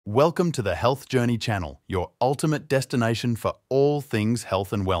Welcome to the Health Journey channel, your ultimate destination for all things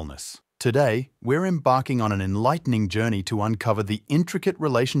health and wellness. Today, we're embarking on an enlightening journey to uncover the intricate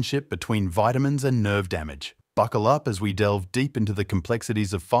relationship between vitamins and nerve damage. Buckle up as we delve deep into the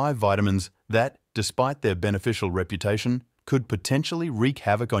complexities of 5 vitamins that, despite their beneficial reputation, could potentially wreak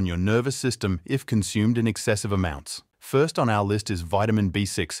havoc on your nervous system if consumed in excessive amounts. First on our list is vitamin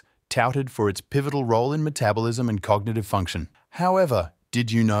B6, touted for its pivotal role in metabolism and cognitive function. However, did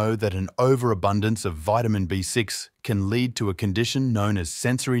you know that an overabundance of vitamin B6 can lead to a condition known as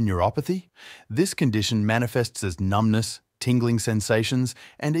sensory neuropathy? This condition manifests as numbness, tingling sensations,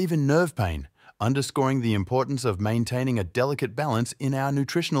 and even nerve pain, underscoring the importance of maintaining a delicate balance in our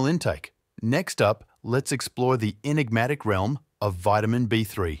nutritional intake. Next up, let's explore the enigmatic realm of vitamin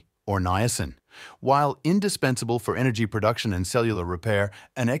B3, or niacin. While indispensable for energy production and cellular repair,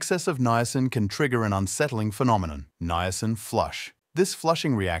 an excess of niacin can trigger an unsettling phenomenon, niacin flush. This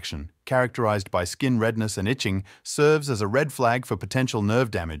flushing reaction, characterized by skin redness and itching, serves as a red flag for potential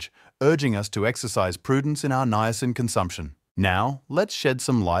nerve damage, urging us to exercise prudence in our niacin consumption. Now, let's shed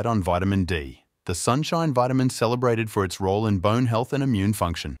some light on vitamin D, the sunshine vitamin celebrated for its role in bone health and immune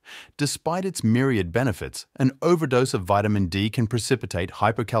function. Despite its myriad benefits, an overdose of vitamin D can precipitate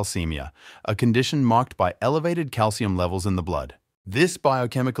hypercalcemia, a condition marked by elevated calcium levels in the blood. This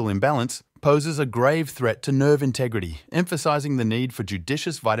biochemical imbalance poses a grave threat to nerve integrity, emphasizing the need for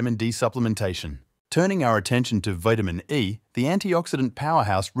judicious vitamin D supplementation. Turning our attention to vitamin E, the antioxidant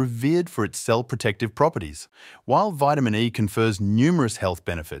powerhouse revered for its cell-protective properties. While vitamin E confers numerous health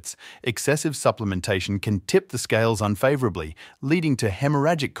benefits, excessive supplementation can tip the scales unfavorably, leading to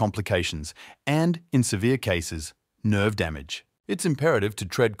hemorrhagic complications and, in severe cases, nerve damage. It's imperative to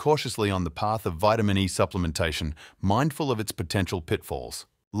tread cautiously on the path of vitamin E supplementation, mindful of its potential pitfalls.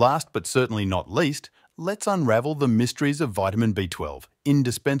 Last but certainly not least, let's unravel the mysteries of vitamin B12,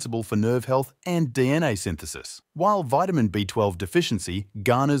 indispensable for nerve health and DNA synthesis. While vitamin B12 deficiency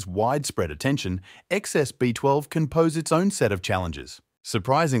garners widespread attention, excess B12 can pose its own set of challenges.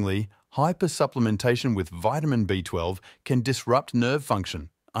 Surprisingly, hypersupplementation with vitamin B12 can disrupt nerve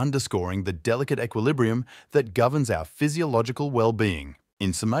function, underscoring the delicate equilibrium that governs our physiological well-being.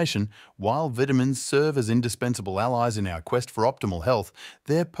 In summation, while vitamins serve as indispensable allies in our quest for optimal health,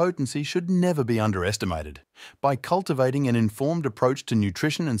 their potency should never be underestimated. By cultivating an informed approach to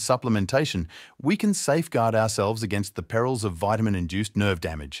nutrition and supplementation, we can safeguard ourselves against the perils of vitamin-induced nerve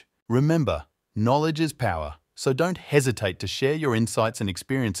damage. Remember, knowledge is power, so don't hesitate to share your insights and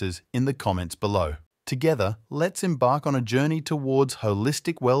experiences in the comments below. Together, let's embark on a journey towards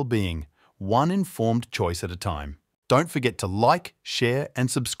holistic well-being, one informed choice at a time. Don't forget to like, share, and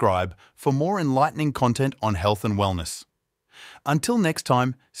subscribe for more enlightening content on health and wellness. Until next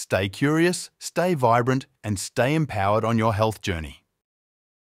time, stay curious, stay vibrant, and stay empowered on your health journey.